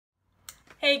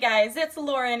Hey guys, it's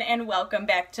Lauren and welcome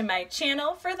back to my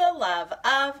channel for the love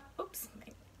of, oops,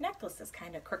 my necklace is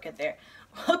kind of crooked there.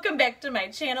 Welcome back to my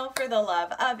channel for the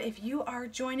love of. If you are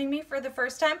joining me for the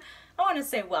first time, I want to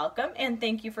say welcome and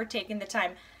thank you for taking the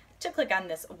time to click on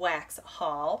this wax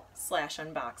haul /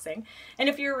 unboxing. And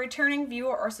if you're a returning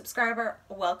viewer or subscriber,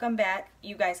 welcome back.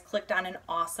 You guys clicked on an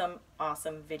awesome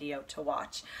video to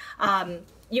watch.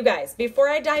 You guys, before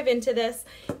I dive into this,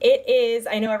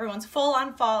 I know everyone's full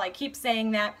on fall. I keep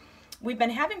saying that. We've been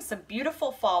having some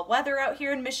beautiful fall weather out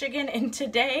here in Michigan, and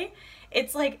today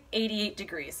it's like 88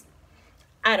 degrees.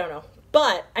 I don't know,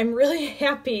 but I'm really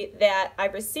happy that I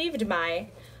received my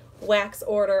wax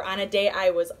order on a day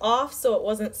I was off, so it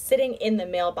wasn't sitting in the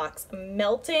mailbox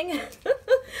melting.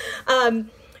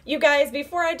 You guys,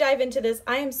 before I dive into this,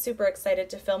 I am super excited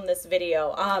to film this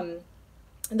video.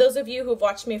 Those of you who've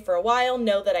watched me for a while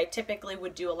know that I typically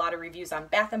would do a lot of reviews on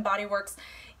Bath & Body Works,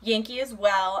 Yankee as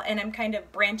well, and I'm kind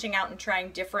of branching out and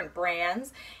trying different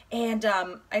brands. And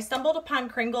I stumbled upon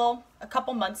Kringle a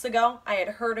couple months ago. I had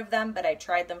heard of them, but I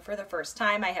tried them for the first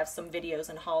time. I have some videos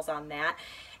and hauls on that.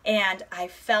 And I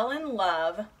fell in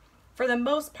love. For the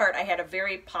most part, I had a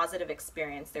very positive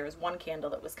experience. There was one candle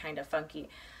that was kind of funky,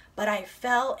 but I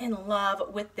fell in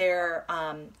love with their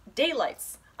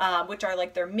daylights, which are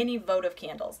like their mini votive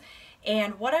candles.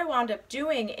 And what I wound up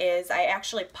doing is I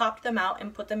actually popped them out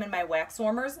and put them in my wax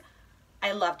warmers.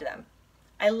 I loved them.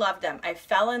 I loved them. I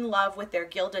fell in love with their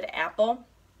gilded apple.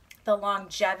 The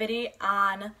longevity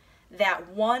on that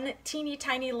one teeny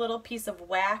tiny little piece of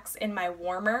wax in my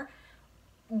warmer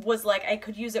was like I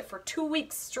could use it for 2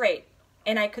 weeks straight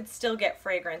and I could still get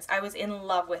fragrance. I was in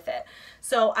love with it.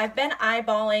 So I've been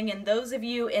eyeballing, and those of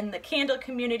you in the candle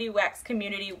community, wax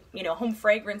community, you know, home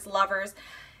fragrance lovers,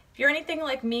 if you're anything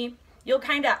like me, you'll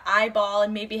kind of eyeball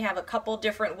and maybe have a couple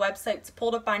different websites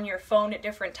pulled up on your phone at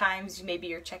different times. Maybe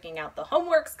you're checking out the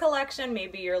Homeworks collection,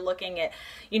 maybe you're looking at,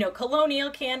 you know, Colonial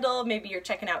Candle, maybe you're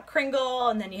checking out Kringle,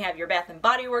 and then you have your Bath &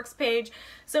 Body Works page.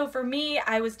 So for me,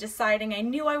 I was deciding, I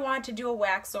knew I wanted to do a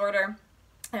wax order.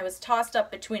 I was tossed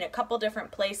up between a couple different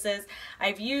places.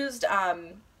 I've used,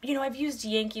 you know, I've used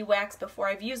Yankee wax before.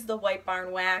 I've used the White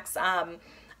Barn wax.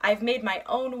 I've made my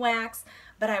own wax.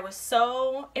 But I was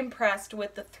so impressed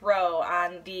with the throw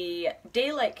on the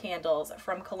daylight candles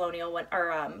from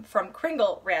from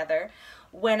Kringle rather.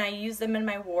 When I used them in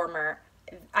my warmer,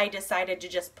 I decided to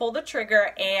just pull the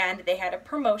trigger, and they had a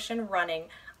promotion running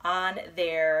on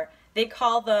they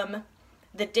call them,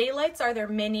 the daylights are their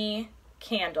mini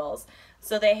candles.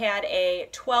 So they had a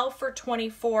 12 for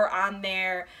 $24 on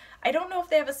there. I don't know if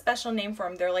they have a special name for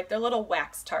them. They're like, they're little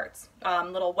wax tarts,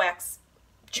 little wax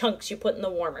chunks you put in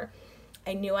the warmer.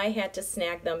 I knew I had to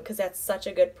snag them because that's such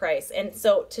a good price. And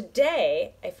so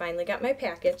today I finally got my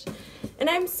package and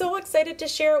I'm so excited to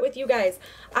share it with you guys.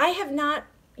 I have not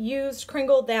used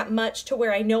Kringle that much to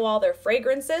where I know all their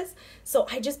fragrances. So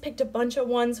I just picked a bunch of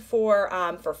ones for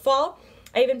fall.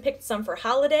 I even picked some for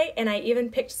holiday, and I even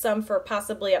picked some for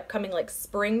possibly upcoming like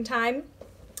springtime.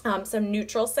 Some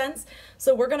neutral scents.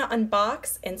 So we're going to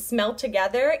unbox and smell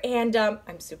together, and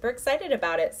I'm super excited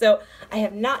about it. So I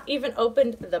have not even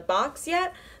opened the box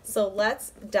yet, so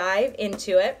let's dive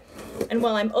into it. And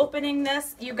while I'm opening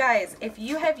this, you guys, if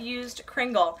you have used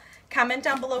Kringle, comment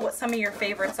down below what some of your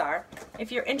favorites are.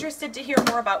 If you're interested to hear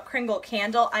more about Kringle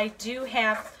Candle, I do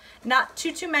have not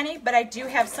too many, but I do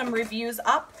have some reviews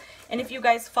up. And if you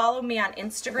guys follow me on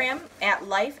Instagram at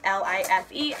life,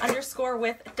 L-I-F-E _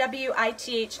 with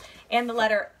W-I-T-H and the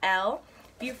letter L.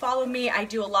 If you follow me, I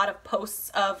do a lot of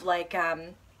posts of like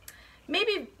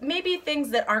maybe things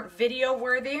that aren't video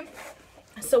worthy.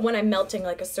 So when I'm melting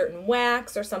like a certain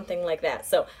wax or something like that.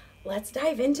 So let's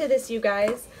dive into this, you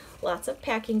guys. Lots of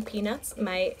packing peanuts.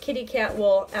 My kitty cat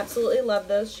will absolutely love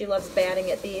those. She loves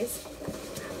batting at these.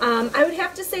 I would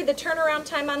have to say the turnaround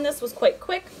time on this was quite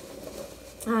quick.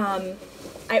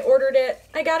 I ordered it,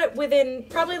 I got it within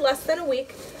probably less than a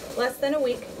week,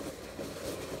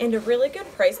 and a really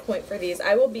good price point for these.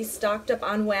 I will be stocked up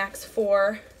on wax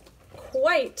for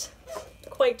quite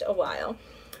a while.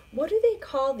 What do they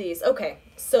call these? Okay,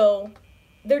 so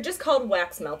they're just called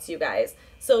wax melts, you guys.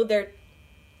 So their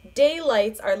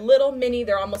daylights are little mini,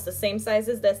 they're almost the same size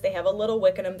as this. They have a little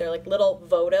wick in them. They're like little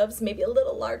votives, maybe a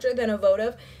little larger than a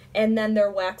votive. And then their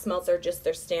wax melts are just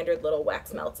their standard little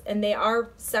wax melts. And they are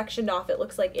sectioned off, it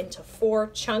looks like, into 4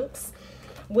 chunks,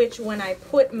 which when I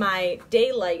put my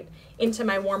daylight into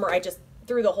my warmer, I just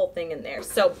threw the whole thing in there.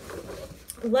 So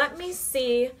let me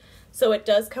see. So it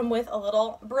does come with a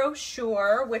little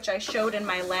brochure, which I showed in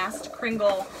my last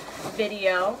Kringle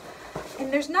video.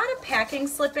 And there's not a packing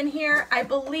slip in here. I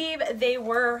believe they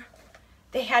were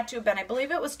They had to have been, I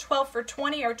believe it was 12 for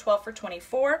 $20 or 12 for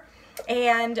 $24.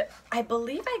 And I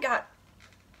believe I got,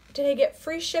 did I get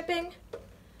free shipping?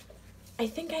 I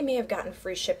think I may have gotten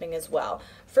free shipping as well.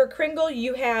 For Kringle,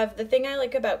 you have, the thing I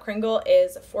like about Kringle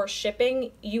is for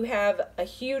shipping, you have a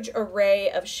huge array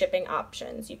of shipping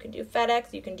options. You can do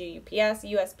FedEx, you can do UPS,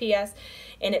 USPS,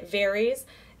 and it varies.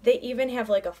 They even have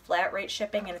like a flat rate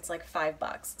shipping and it's like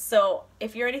 $5. So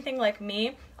if you're anything like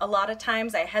me, a lot of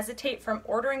times I hesitate from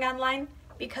ordering online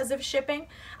because of shipping.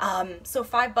 So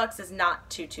 $5 is not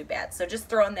too bad. So just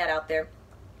throwing that out there.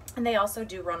 And they also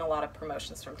do run a lot of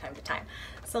promotions from time to time.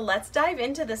 So let's dive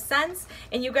into the scents.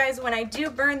 And you guys, when I do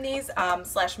burn these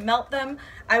slash melt them,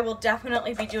 I will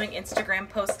definitely be doing Instagram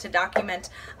posts to document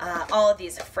all of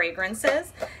these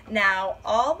fragrances. Now,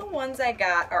 all the ones I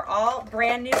got are all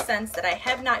brand new scents that I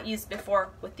have not used before,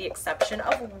 with the exception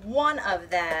of one of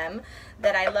them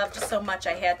that I loved so much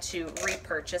I had to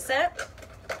repurchase it.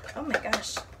 Oh my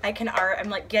gosh, I'm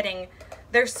like getting,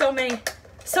 there's so many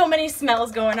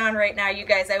smells going on right now, you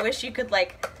guys. I wish you could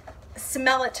like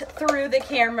smell it through the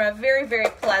camera. Very, very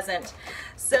pleasant.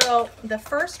 So the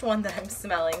first one that I'm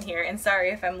smelling here, and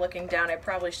sorry if I'm looking down, I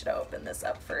probably should have opened this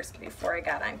up first before I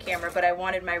got on camera, but I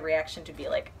wanted my reaction to be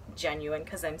like genuine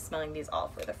because I'm smelling these all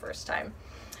for the first time.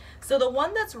 So the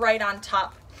one that's right on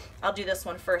top, I'll do this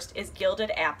one first, is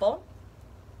Gilded Apple.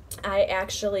 I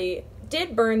actually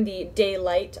did burn the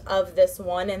daylight of this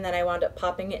one, and then I wound up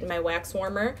popping it in my wax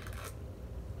warmer.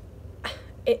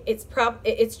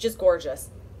 It's just gorgeous.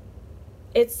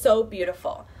 It's so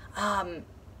beautiful.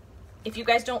 If you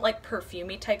guys don't like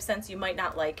perfumey type scents, you might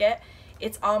not like it.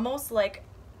 It's almost like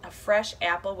a fresh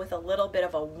apple with a little bit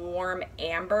of a warm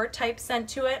amber type scent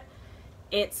to it.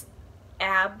 It's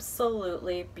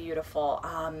absolutely beautiful.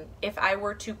 If I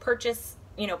were to purchase,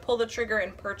 pull the trigger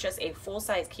and purchase a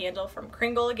full-size candle from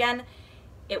Kringle again,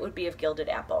 it would be of Gilded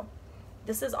Apple.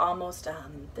 This is almost,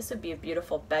 this would be a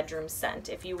beautiful bedroom scent.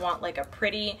 If you want like a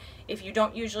pretty, if you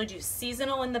don't usually do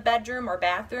seasonal in the bedroom or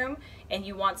bathroom, and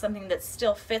you want something that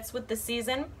still fits with the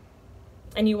season,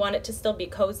 and you want it to still be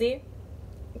cozy,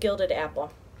 Gilded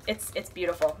Apple. It's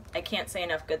beautiful. I can't say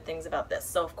enough good things about this.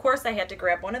 So of course I had to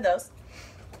grab one of those.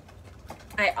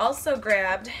 I also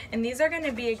grabbed, and these are going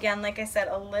to be, again, like I said,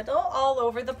 a little all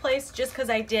over the place, just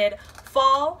because I did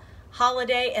fall,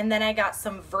 holiday, and then I got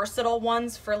some versatile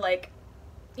ones for like,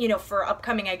 for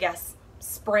upcoming, I guess,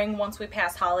 spring once we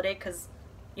pass holiday, because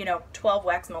 12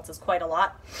 wax melts is quite a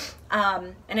lot.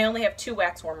 And I only have 2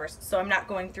 wax warmers, so I'm not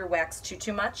going through wax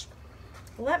too much.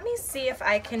 Let me see if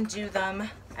I can do them.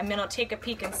 I'm going to take a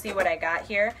peek and see what I got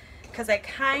here, because I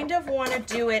kind of want to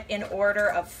do it in order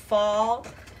of fall,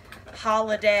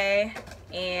 holiday,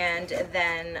 and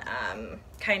then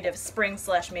kind of spring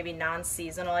slash maybe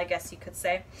non-seasonal, I guess you could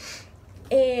say.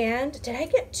 And did I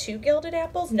get 2 Gilded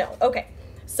Apples? No. Okay.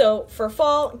 So for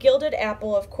fall, Gilded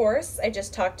Apple, of course. I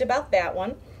just talked about that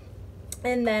one.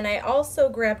 And then I also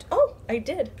grabbed, oh, I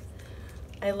did.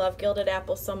 I love Gilded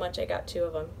Apple so much, I got 2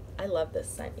 of them. I love this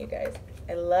scent, you guys.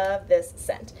 I love this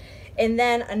scent. And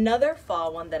then another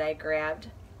fall one that I grabbed,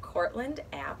 Cortland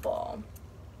Apple.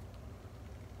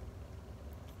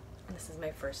 And this is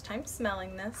my first time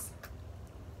smelling this.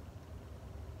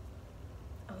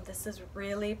 Oh, this is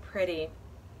really pretty.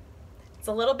 It's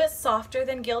a little bit softer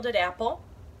than Gilded Apple.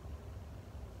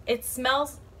 It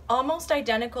smells almost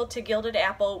identical to Gilded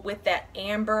Apple with that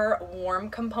amber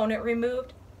warm component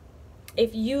removed.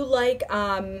 If you like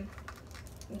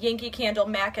Yankee Candle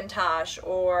Macintosh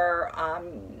or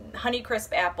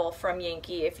Honeycrisp Apple from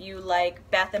Yankee, if you like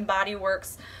Bath & Body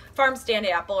Works Farm Stand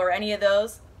Apple or any of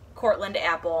those, Cortland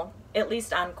Apple, at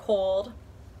least on cold,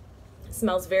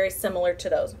 smells very similar to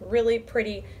those. Really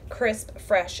pretty, crisp,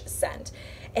 fresh scent.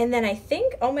 And then I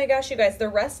think, oh my gosh, you guys, the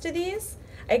rest of these,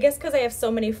 I guess because I have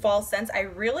so many fall scents, I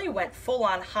really went full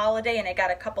on holiday, and I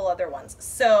got a couple other ones.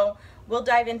 So we'll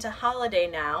dive into holiday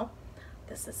now.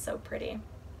 This is so pretty.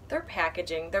 Their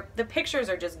packaging, the pictures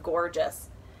are just gorgeous.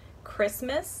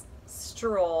 Christmas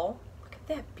stroll. Look at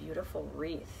that beautiful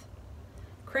wreath.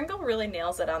 Kringle really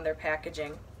nails it on their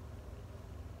packaging.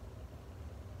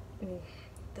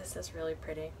 This is really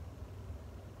pretty.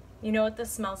 You know what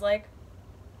this smells like?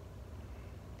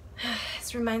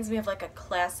 This reminds me of like a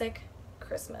classic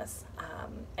Christmas.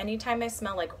 Anytime I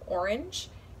smell like orange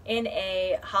in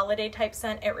a holiday type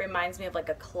scent, it reminds me of like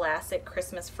a classic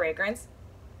Christmas fragrance.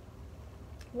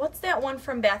 What's that one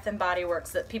from Bath & Body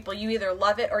Works that people, you either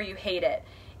love it or you hate it?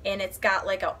 And it's got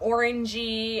like a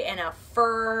orangey and a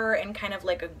fur and kind of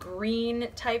like a green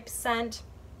type scent.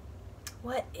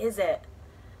 What is it?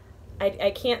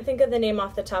 I can't think of the name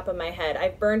off the top of my head.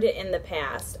 I've burned it in the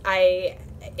past.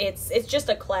 It's just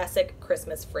a classic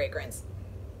Christmas fragrance.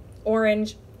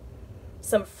 orange,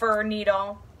 some fir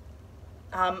needle,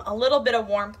 a little bit of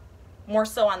warmth, more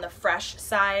so on the fresh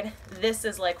side. This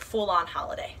is like full-on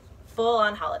holiday.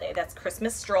 Full-on holiday. That's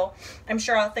Christmas Stroll. I'm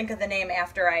sure I'll think of the name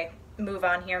after I move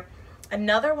on here.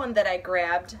 Another one that I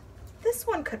grabbed, this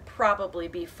one could probably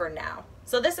be for now.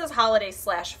 So this is holiday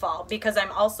slash fall because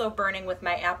I'm also burning with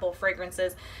my apple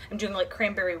fragrances. I'm doing like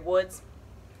cranberry woods,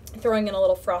 throwing in a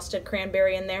little frosted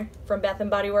cranberry in there from Bath &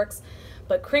 Body Works.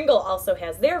 But Kringle also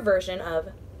has their version of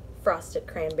frosted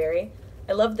cranberry.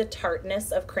 I love the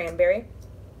tartness of cranberry.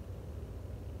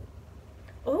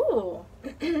 Ooh.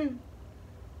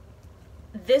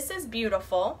 This is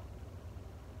beautiful.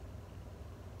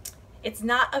 It's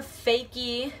not a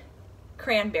fakey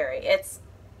cranberry. It's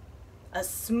a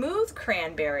smooth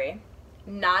cranberry,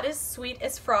 not as sweet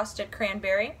as frosted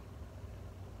cranberry,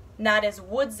 not as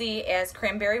woodsy as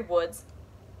cranberry woods.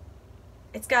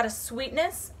 It's got a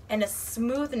sweetness and a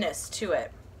smoothness to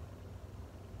it.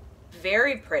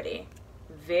 Very pretty.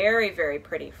 Very, very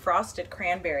pretty. Frosted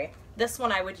cranberry. This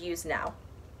one I would use now.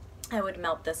 I would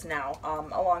melt this now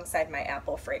alongside my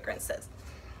apple fragrances.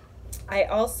 I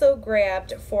also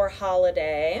grabbed for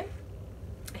holiday,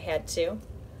 I had to,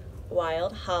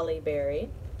 Wild Hollyberry.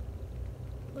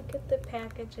 Look at the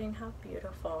packaging, how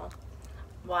beautiful.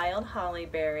 Wild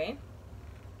Hollyberry.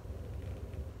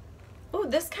 Ooh,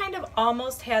 this kind of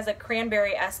almost has a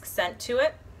cranberry-esque scent to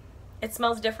it. It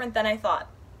smells different than I thought.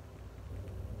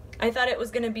 I thought it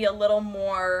was going to be a little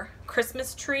more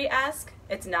Christmas tree-esque.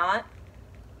 It's not.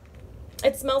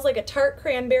 It smells like a tart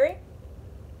cranberry.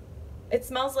 It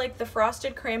smells like the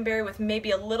frosted cranberry with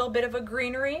maybe a little bit of a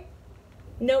greenery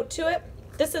note to it.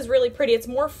 This is really pretty. It's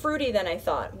more fruity than I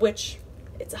thought, which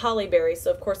it's hollyberry, so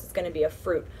of course it's going to be a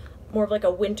fruit. More of like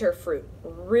a winter fruit.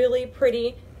 Really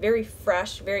pretty, very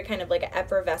fresh, very kind of like an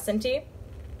effervescent-y.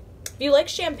 If you like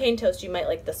champagne toast, you might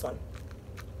like this one.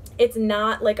 It's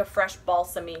not like a fresh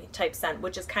balsamy type scent,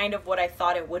 which is kind of what I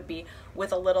thought it would be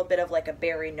with a little bit of like a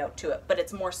berry note to it, but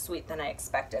it's more sweet than I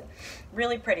expected.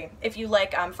 Really pretty. If you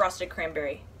like frosted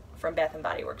cranberry from Bath &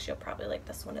 Body Works, you'll probably like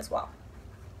this one as well.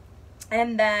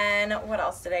 And then what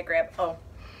else did I grab? Oh,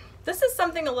 this is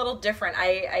something a little different.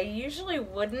 I usually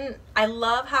wouldn't. I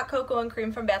love hot cocoa and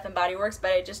cream from Bath & Body Works,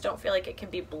 but I just don't feel like it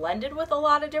can be blended with a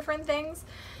lot of different things.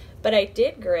 But I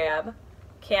did grab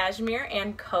cashmere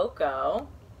and cocoa.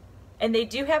 And they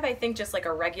do have, I think, just like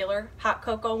a regular hot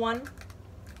cocoa one,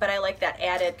 but I like that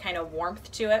added kind of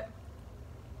warmth to it.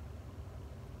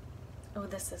 Oh,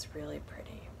 this is really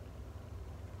pretty.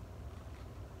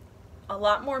 A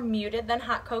lot more muted than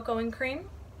hot cocoa and cream.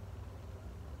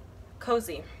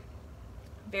 Cozy.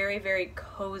 Very, very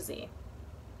cozy.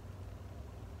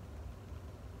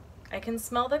 I can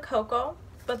smell the cocoa,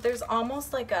 but there's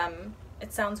almost like,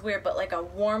 it sounds weird, but like a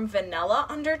warm vanilla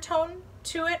undertone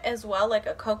to it as well, like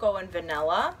a cocoa and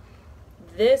vanilla.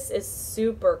 This is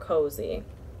super cozy.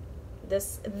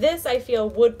 This I feel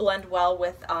would blend well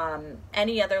with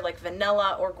any other like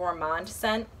vanilla or gourmand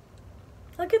scent.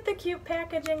 Look at the cute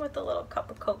packaging with the little cup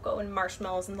of cocoa and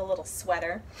marshmallows and the little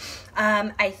sweater.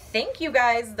 I think, you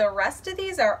guys, the rest of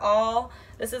these are all,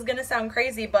 this is gonna sound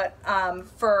crazy, but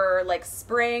for like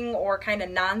spring or kind of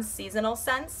non-seasonal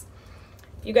scents.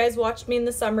 You guys watched me in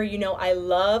the summer, you know I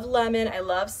love lemon, I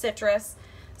love citrus,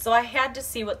 so I had to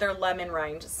see what their lemon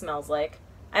rind smells like.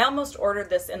 I almost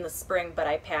ordered this in the spring, but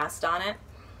I passed on it.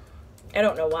 I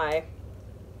don't know why.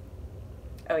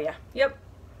 Oh yeah, yep.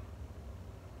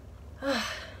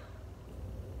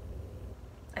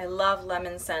 I love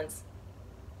lemon scents.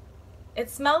 It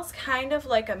smells kind of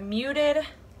like a muted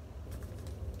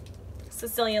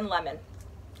Sicilian lemon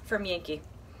from Yankee.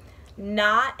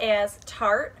 Not as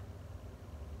tart,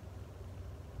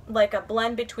 like a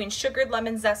blend between sugared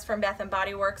lemon zest from Bath &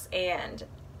 Body Works and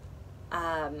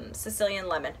Sicilian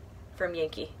lemon from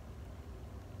Yankee.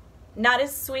 Not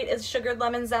as sweet as sugared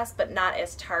lemon zest, but not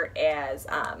as tart as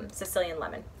Sicilian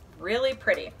lemon. Really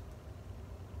pretty.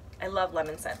 I love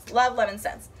lemon scents. Love lemon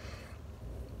scents.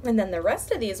 And then the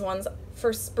rest of these ones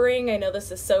for spring, I know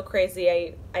this is so crazy.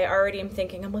 I already am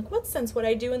thinking, I'm like, what scents would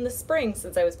I do in the spring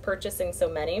since I was purchasing so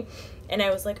many? And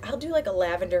I was like, I'll do like a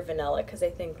lavender vanilla because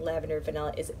I think lavender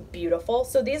vanilla is beautiful.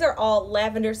 So these are all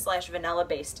lavender slash vanilla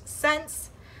based scents.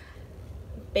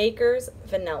 Baker's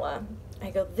Vanilla.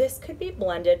 I go, this could be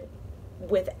blended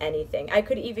with anything. I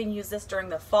could even use this during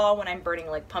the fall when I'm burning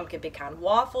like pumpkin pecan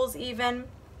waffles even.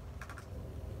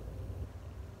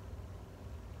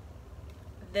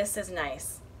 This is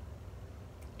nice.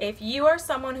 If you are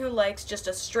someone who likes just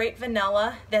a straight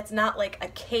vanilla that's not like a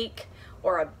cake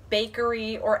or a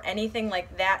bakery or anything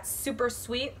like that, super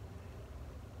sweet,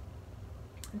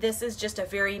 this is just a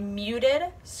very muted,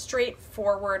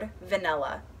 straightforward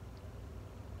vanilla.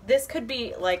 this could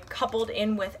be like coupled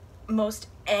in with most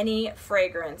any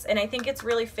fragrance, and I think it's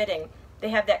really fitting. They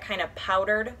have that kind of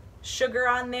powdered sugar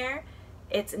on there.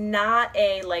 It's not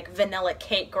a like vanilla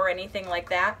cake or anything like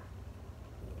that.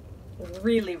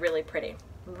 Really, really pretty.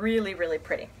 Really, really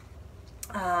pretty.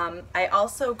 I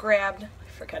also grabbed, I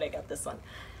forgot I got this one,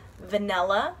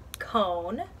 vanilla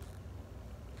cone.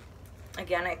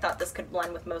 Again, I thought this could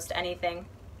blend with most anything.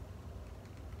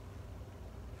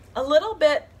 A little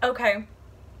bit, okay,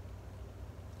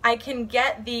 I can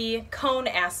get the cone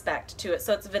aspect to it.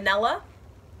 So it's vanilla,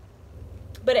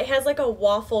 but it has like a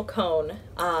waffle cone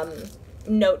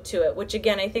note to it, which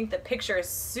again, I think the picture is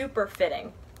super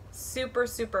fitting. Super,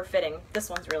 super fitting. This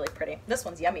one's really pretty. This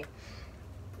one's yummy.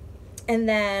 And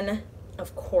then,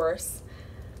 of course,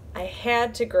 I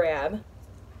had to grab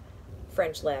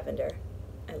French lavender.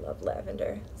 I love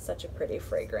lavender. Such a pretty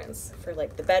fragrance for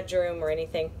like the bedroom or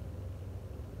anything.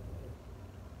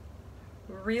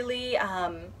 Really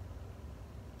a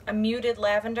muted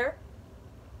lavender.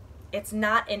 It's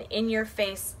not an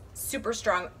in-your-face, super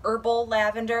strong herbal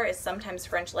lavender as sometimes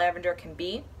French lavender can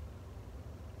be.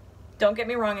 Don't get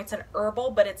me wrong, it's an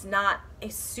herbal, but it's not a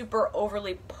super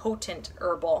overly potent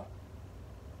herbal.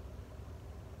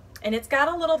 And it's got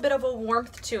a little bit of a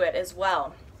warmth to it as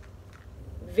well.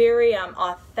 Very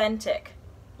authentic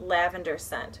lavender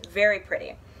scent. Very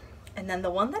pretty. And then the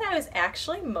one that I was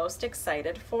actually most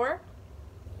excited for,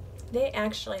 they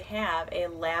actually have a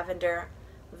lavender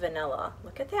vanilla.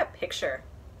 Look at that picture.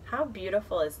 How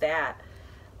beautiful is that?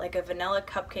 Like a vanilla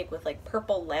cupcake with like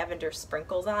purple lavender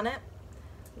sprinkles on it.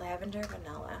 Lavender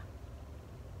vanilla.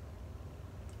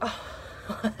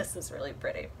 Oh, this is really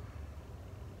pretty.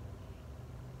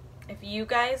 If you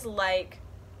guys like,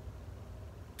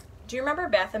 do you remember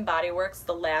Bath and Body Works,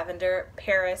 the lavender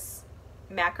Paris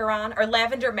macaron, or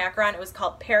lavender macaron? It was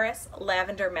called Paris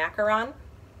lavender macaron.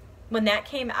 When that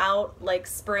came out like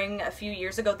spring a few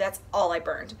years ago, that's all I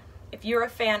burned. If you're a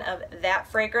fan of that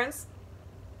fragrance,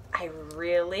 I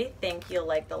really think you'll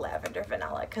like the lavender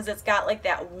vanilla, because it's got like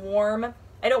that warm,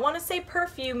 I don't want to say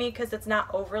perfumey because it's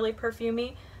not overly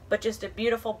perfumey, but just a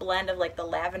beautiful blend of like the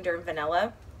lavender and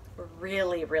vanilla.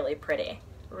 Really, really pretty.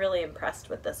 Really impressed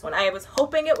with this one. I was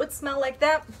hoping it would smell like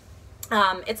that.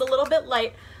 It's a little bit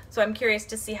light, so I'm curious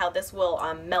to see how this will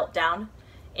melt down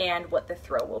and what the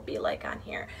throw will be like on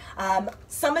here.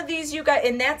 Some of these you got,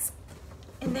 and that's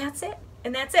it.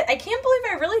 And that's it. I can't believe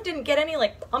I really didn't get any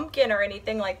like pumpkin or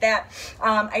anything like that.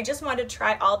 I just wanted to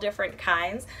try all different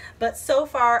kinds. But so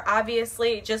far,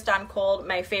 obviously, just on cold,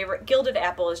 my favorite gilded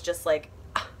apple is just like,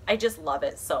 I just love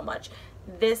it so much.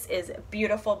 This is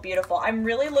beautiful, beautiful. I'm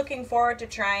really looking forward to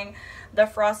trying the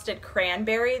frosted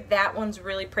cranberry. That one's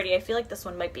really pretty. I feel like this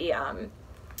one might be,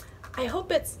 I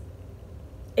hope it's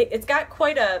got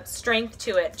quite a strength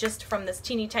to it just from this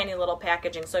teeny tiny little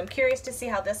packaging. So I'm curious to see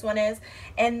how this one is.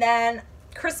 And then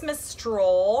Christmas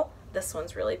Stroll. This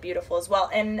one's really beautiful as well.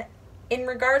 And in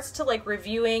regards to like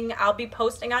reviewing, I'll be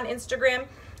posting on Instagram.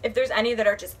 If there's any that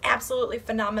are just absolutely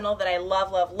phenomenal that I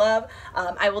love, love, love,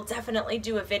 I will definitely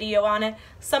do a video on it.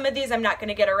 Some of these I'm not going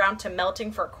to get around to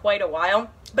melting for quite a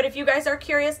while. But if you guys are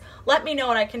curious, let me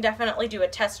know and I can definitely do a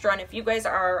test run. If you guys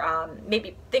are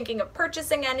maybe thinking of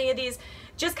purchasing any of these,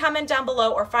 just comment down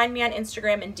below or find me on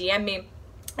Instagram and DM me,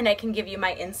 and I can give you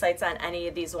my insights on any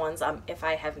of these ones if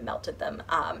I have melted them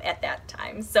at that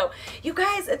time. So you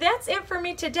guys, that's it for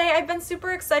me today. I've been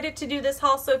super excited to do this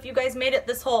haul. So if you guys made it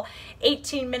this whole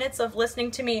 18 minutes of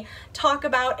listening to me talk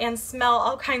about and smell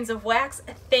all kinds of wax,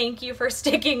 thank you for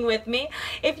sticking with me.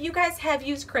 If you guys have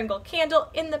used Kringle Candle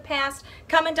in the past,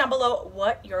 comment down below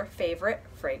what your favorite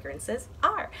fragrances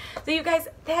are. So you guys,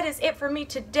 that is it for me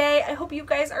today. I hope you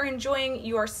guys are enjoying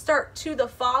your start to the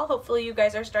fall. Hopefully you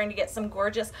guys are starting to get some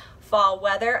gorgeous fall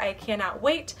weather. I cannot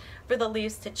wait for the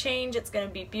leaves to change. It's going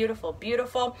to be beautiful,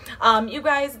 beautiful. You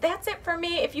guys, that's it for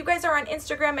me. If you guys are on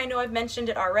Instagram, I know I've mentioned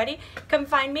it already. Come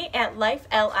find me at life,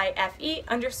 L-I-F-E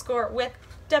 _ with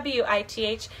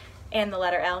W-I-T-H and the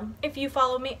letter L. If you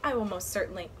follow me, I will most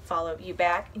certainly follow you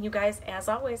back. And you guys, as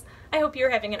always, I hope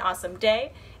you're having an awesome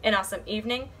day, an awesome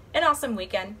evening, an awesome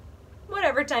weekend,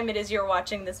 whatever time it is you're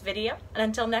watching this video. And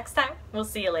until next time, we'll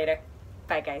see you later.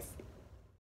 Bye, guys.